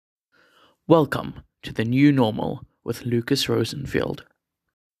Welcome to the new normal with Lucas Rosenfield.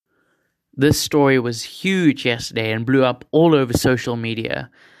 This story was huge yesterday and blew up all over social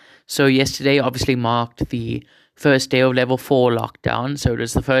media. So yesterday obviously marked the first day of level 4 lockdown. So it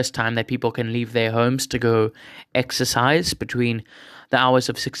was the first time that people can leave their homes to go exercise between the hours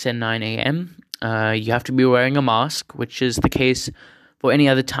of 6 and 9 a.m. You have to be wearing a mask, which is the case for any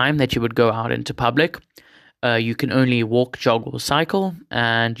other time that you would go out into public. You can only walk, jog, or cycle,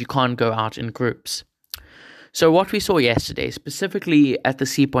 and you can't go out in groups. So what we saw yesterday, specifically at the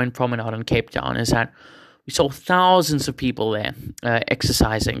Sea Point Promenade in Cape Town, is that we saw thousands of people there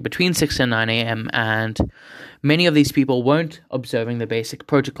exercising between 6 and 9 a.m. And many of these people weren't observing the basic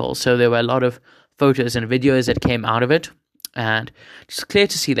protocols. So there were a lot of photos and videos that came out of it. And it's clear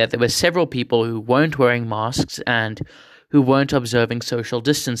to see that there were several people who weren't wearing masks and who weren't observing social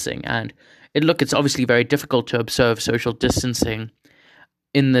distancing. And it's obviously very difficult to observe social distancing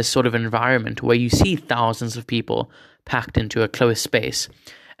in this sort of environment where you see thousands of people packed into a closed space.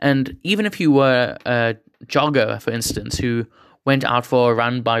 And even if you were a jogger, for instance, who went out for a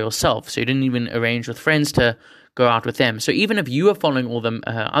run by yourself, so you didn't even arrange with friends to go out with them. So even if you were following all the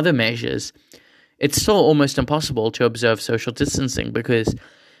other measures, it's still almost impossible to observe social distancing, because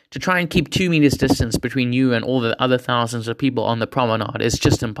to try and keep 2 meters distance between you and all the other thousands of people on the promenade is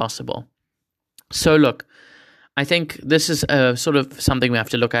just impossible. So look, I think this is sort of something we have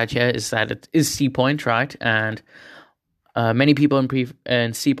to look at here, is that it is Sea Point, right? And many people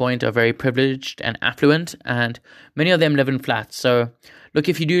in Sea Point are very privileged and affluent, and many of them live in flats. So look,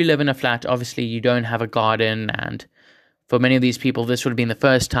 if you do live in a flat, obviously you don't have a garden, and for many of these people, this would have been the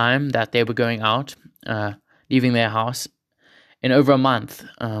first time that they were going out, leaving their house in over a month,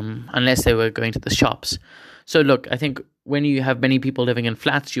 unless they were going to the shops. So look, I think when you have many people living in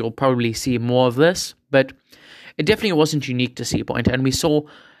flats, you'll probably see more of this, but it definitely wasn't unique to Sea Point, and we saw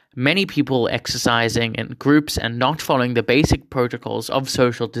many people exercising in groups and not following the basic protocols of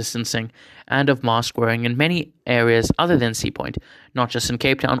social distancing and of mask wearing in many areas other than Sea Point, not just in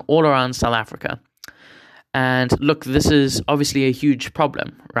Cape Town, all around South Africa. And look, this is obviously a huge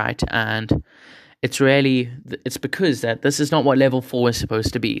problem, right? And it's because that this is not what level 4 is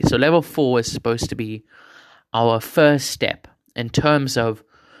supposed to be. So level 4 is supposed to be our first step in terms of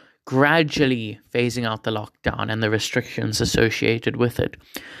gradually phasing out the lockdown and the restrictions associated with it,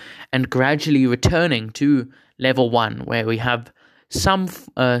 and gradually returning to level 1, where we have some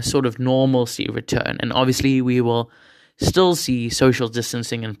sort of normalcy return. And obviously we will still see social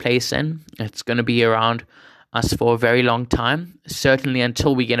distancing in place then. It's going to be around us for a very long time, certainly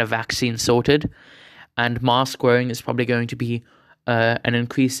until we get a vaccine sorted. And mask wearing is probably going to be an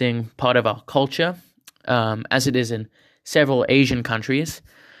increasing part of our culture, as it is in several Asian countries.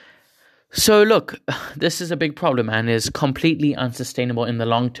 So look, this is a big problem and is completely unsustainable in the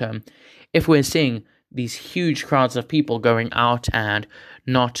long term if we're seeing these huge crowds of people going out and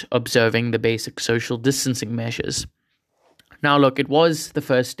not observing the basic social distancing measures. Now look, it was the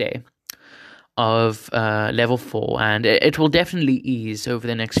first day of level 4, and it will definitely ease over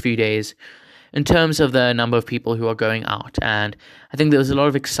the next few days in terms of the number of people who are going out. And I think there was a lot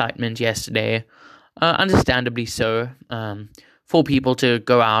of excitement yesterday, understandably so, for people to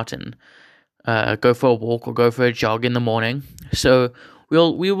go out and go for a walk or go for a jog in the morning. So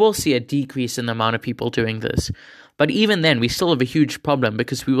we will see a decrease in the amount of people doing this. But even then, we still have a huge problem,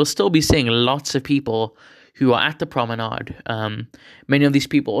 because we will still be seeing lots of people who are at the promenade. Many of these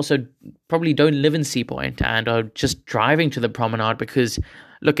people also probably don't live in Sea Point and are just driving to the promenade because,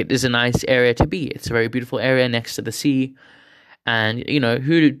 look, it is a nice area to be. It's a very beautiful area next to the sea. And,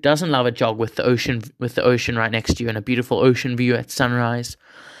 who doesn't love a jog with the ocean right next to you and a beautiful ocean view at sunrise?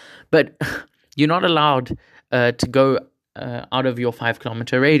 But you're not allowed to go out of your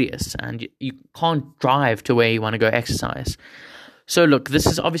 5-kilometer radius, and you can't drive to where you want to go exercise. So look, this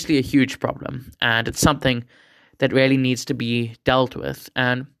is obviously a huge problem, and it's something that really needs to be dealt with.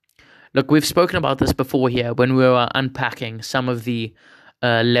 And look, we've spoken about this before here when we were unpacking some of the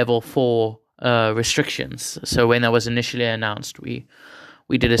level 4 restrictions. So when that was initially announced, we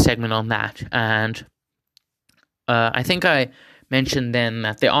did a segment on that, and I think I mentioned then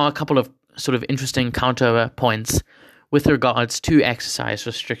that there are a couple of sort of interesting counterpoints with regards to exercise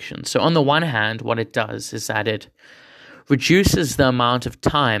restrictions. So on the one hand, what it does is that it reduces the amount of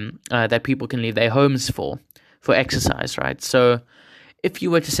time that people can leave their homes for exercise, right? So if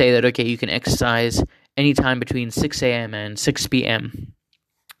you were to say that, okay, you can exercise anytime between 6 a.m. and 6 p.m.,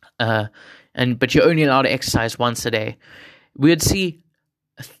 but you're only allowed to exercise once a day, we would see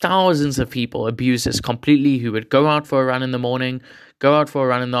thousands of people abuse this completely, who would go out for a run in the morning, go out for a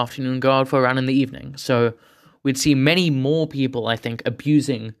run in the afternoon, go out for a run in the evening. So we'd see many more people, I think,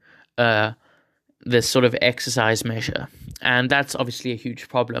 abusing this sort of exercise measure. And that's obviously a huge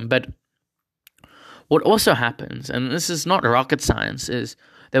problem. But what also happens, and this is not rocket science, is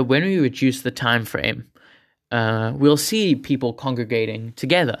that when we reduce the time frame, we'll see people congregating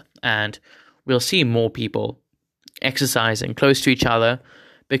together, and we'll see more people exercising close to each other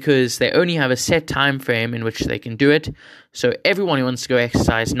because they only have a set time frame in which they can do it. So everyone who wants to go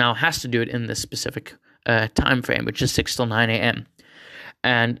exercise now has to do it in this specific time frame, which is 6 till 9 a.m.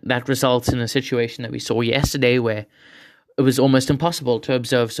 And that results in a situation that we saw yesterday where it was almost impossible to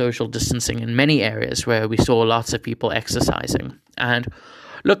observe social distancing in many areas where we saw lots of people exercising. And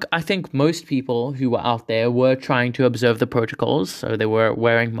look, I think most people who were out there were trying to observe the protocols, so they were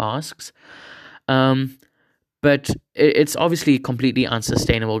wearing masks. But it's obviously completely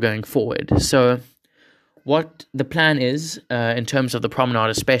unsustainable going forward. So what the plan is, in terms of the promenade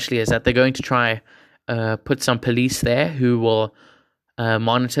especially, is that they're going to try put some police there who will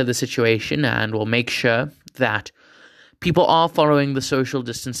monitor the situation and will make sure that people are following the social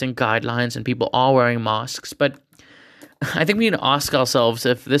distancing guidelines and people are wearing masks. But I think we need to ask ourselves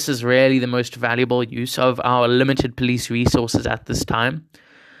if this is really the most valuable use of our limited police resources at this time.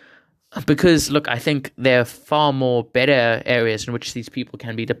 Because, look, I think there are far more better areas in which these people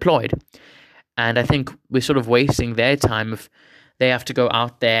can be deployed. And I think we're sort of wasting their time if they have to go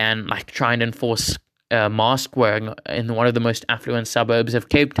out there and try and enforce mask wearing in one of the most affluent suburbs of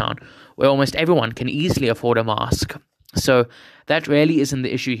Cape Town, where almost everyone can easily afford a mask. So that really isn't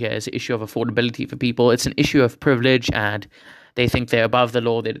the issue here. It's an issue of affordability for people. It's an issue of privilege, and they think they're above the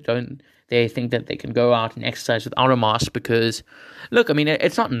law. They think that they can go out and exercise without a mask because, look, I mean,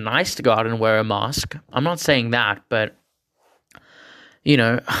 it's not nice to go out and wear a mask. I'm not saying that, but, you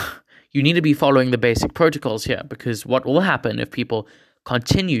need to be following the basic protocols here, because what will happen if people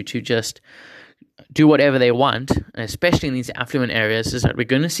continue to just do whatever they want, especially in these affluent areas, is that we're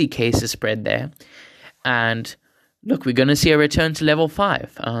going to see cases spread there. And look, we're going to see a return to level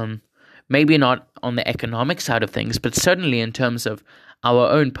 5. Maybe not on the economic side of things, but certainly in terms of our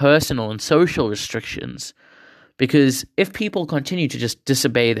own personal and social restrictions. Because if people continue to just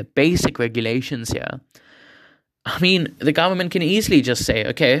disobey the basic regulations here, I mean, the government can easily just say,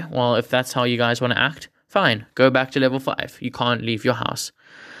 okay, well, if that's how you guys want to act, fine, go back to level 5. You can't leave your house.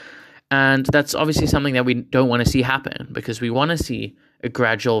 And that's obviously something that we don't want to see happen, because we want to see a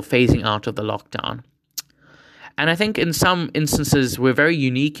gradual phasing out of the lockdown. And I think in some instances, we're very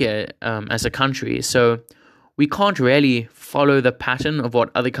unique here as a country. So we can't really follow the pattern of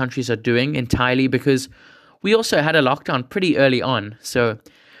what other countries are doing entirely, because we also had a lockdown pretty early on. So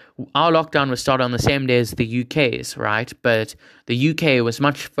our lockdown was started on the same day as the UK's, right? But the UK was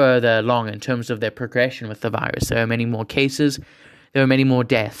much further along in terms of their progression with the virus. There are many more cases. There are many more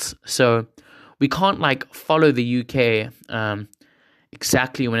deaths. So we can't follow the UK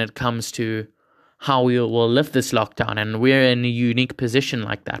exactly when it comes to how we will lift this lockdown. And we're in a unique position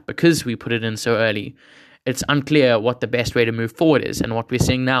like that because we put it in so early. It's unclear what the best way to move forward is. And what we're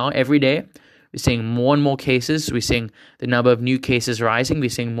seeing now every day, we're seeing more and more cases. We're seeing the number of new cases rising. We're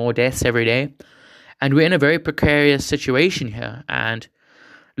seeing more deaths every day. And we're in a very precarious situation here. And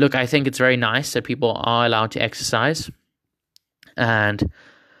look, I think it's very nice that people are allowed to exercise. But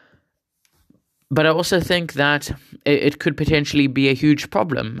I also think that it could potentially be a huge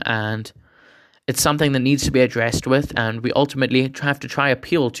problem. And it's something that needs to be addressed with. And we ultimately have to try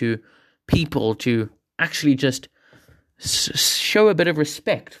appeal to people to actually just show a bit of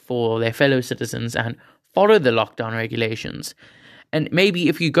respect for their fellow citizens and follow the lockdown regulations. And maybe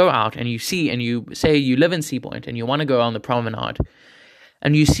if you go out and you see, and you say you live in Sea Point and you want to go on the promenade,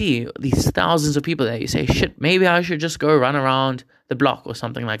 and you see these thousands of people there, you say, shit, maybe I should just go run around the block or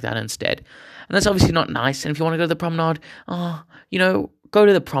something like that instead. And that's obviously not nice. And if you want to go to the promenade, go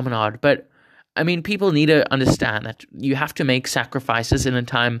to the promenade. But I mean, people need to understand that you have to make sacrifices in a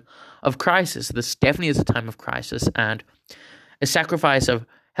time of crisis. This definitely is a time of crisis, and a sacrifice of,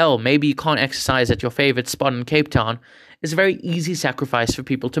 hell, maybe you can't exercise at your favorite spot in Cape Town is a very easy sacrifice for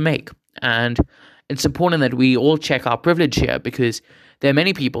people to make. And it's important that we all check our privilege here, because there are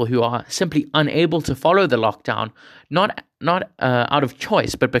many people who are simply unable to follow the lockdown, not out of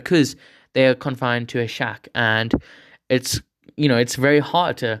choice, but because they are confined to a shack. And it's very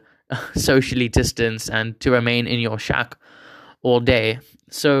hard to socially distance and to remain in your shack all day.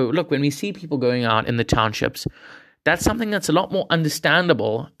 So look, when we see people going out in the townships, that's something that's a lot more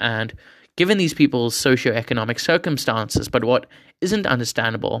understandable and given these people's socioeconomic circumstances. But what isn't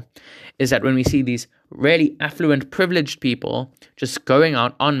understandable is that when we see these really affluent, privileged people just going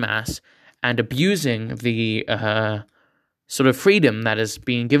out en masse and abusing the sort of freedom that is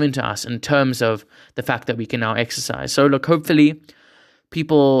being given to us in terms of the fact that we can now exercise. So look, hopefully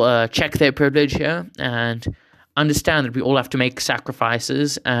people check their privilege here and understand that we all have to make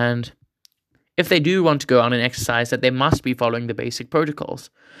sacrifices, and if they do want to go on and exercise, that they must be following the basic protocols.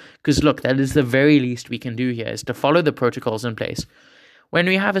 Because look, that is the very least we can do here, is to follow the protocols in place. When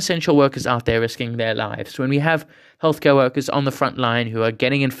we have essential workers out there risking their lives, when we have healthcare workers on the front line who are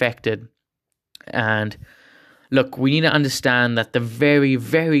getting infected, and look, we need to understand that the very,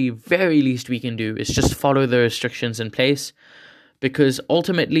 very, very least we can do is just follow the restrictions in place, because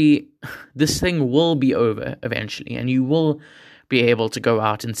ultimately this thing will be over eventually and you will be able to go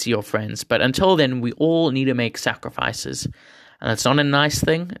out and see your friends. But until then, we all need to make sacrifices. And it's not a nice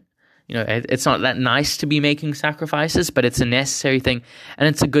thing. It's not that nice to be making sacrifices, but it's a necessary thing and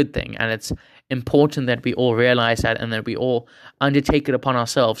it's a good thing. And it's important that we all realize that and that we all undertake it upon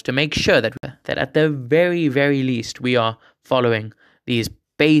ourselves to make sure that at the very, very least we are following these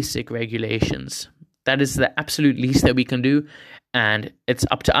basic regulations. That is the absolute least that we can do. And it's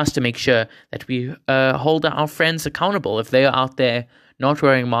up to us to make sure that we hold our friends accountable. If they are out there not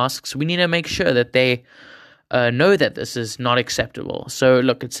wearing masks, we need to make sure that they know that this is not acceptable. So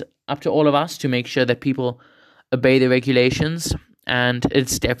look, it's up to all of us to make sure that people obey the regulations. And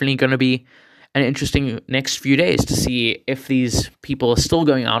it's definitely going to be an interesting next few days to see if these people are still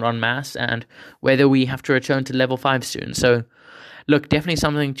going out en masse and whether we have to return to level 5 soon. So look, definitely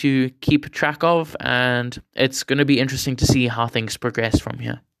something to keep track of, and it's going to be interesting to see how things progress from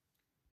here.